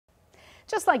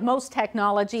Just like most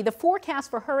technology, the forecast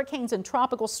for hurricanes and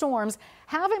tropical storms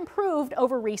have improved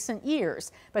over recent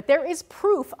years, but there is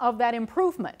proof of that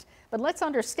improvement. But let's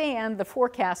understand the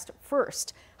forecast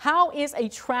first. How is a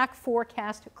track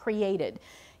forecast created?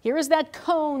 Here is that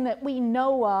cone that we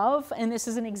know of, and this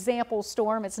is an example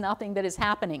storm. It's nothing that is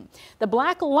happening. The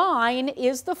black line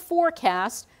is the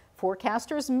forecast.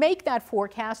 Forecasters make that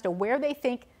forecast of where they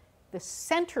think the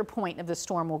center point of the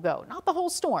storm will go, not the whole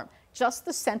storm, just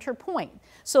the center point.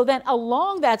 So then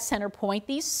along that center point,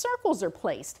 these circles are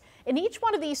placed. And each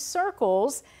one of these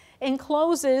circles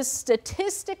encloses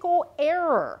statistical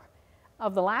error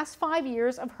of the last 5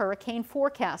 years of hurricane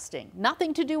forecasting.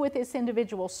 Nothing to do with this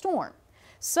individual storm.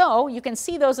 So you can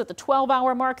see those at the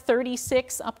 12-hour mark,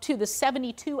 36, up to the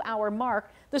 72-hour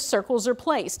mark, the circles are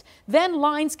placed. Then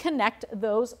lines connect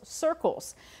those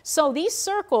circles. So these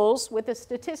circles with a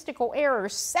statistical error,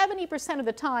 70% of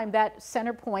the time that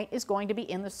center point is going to be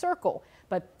in the circle.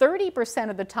 But 30%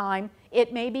 of the time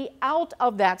it may be out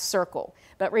of that circle.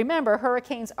 But remember,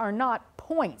 hurricanes are not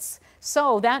points.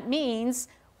 So that means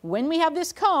when we have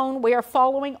this cone, we are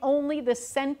following only the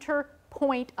center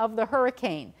point of the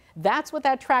hurricane. That's what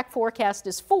that track forecast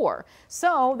is for.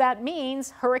 So that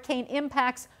means hurricane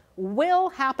impacts will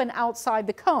happen outside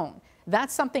the cone.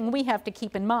 That's something we have to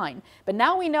keep in mind. But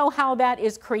now we know how that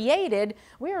is created.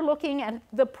 We are looking at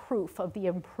the proof of the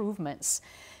improvements.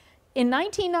 In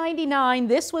 1999,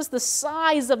 this was the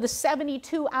size of the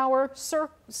 72-hour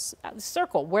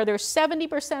circle, where there's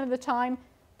 70% of the time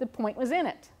the point was in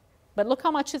it. But look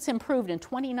how much it's improved. In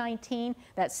 2019,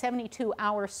 that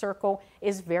 72-hour circle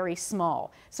is very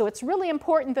small. So it's really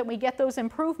important that we get those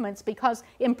improvements, because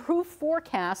improved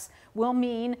forecasts will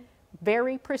mean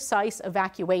very precise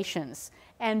evacuations.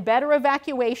 And better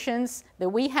evacuations that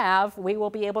we have, we will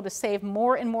be able to save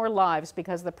more and more lives,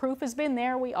 because the proof has been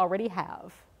there. We already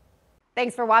have.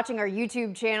 Thanks for watching our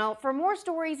YouTube channel. For more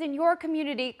stories in your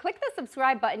community, click the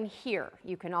subscribe button here.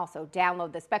 You can also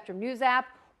download the Spectrum News app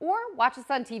or watch us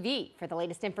on TV for the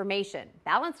latest information,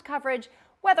 balanced coverage,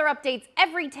 weather updates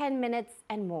every 10 minutes,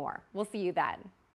 and more. We'll see you then.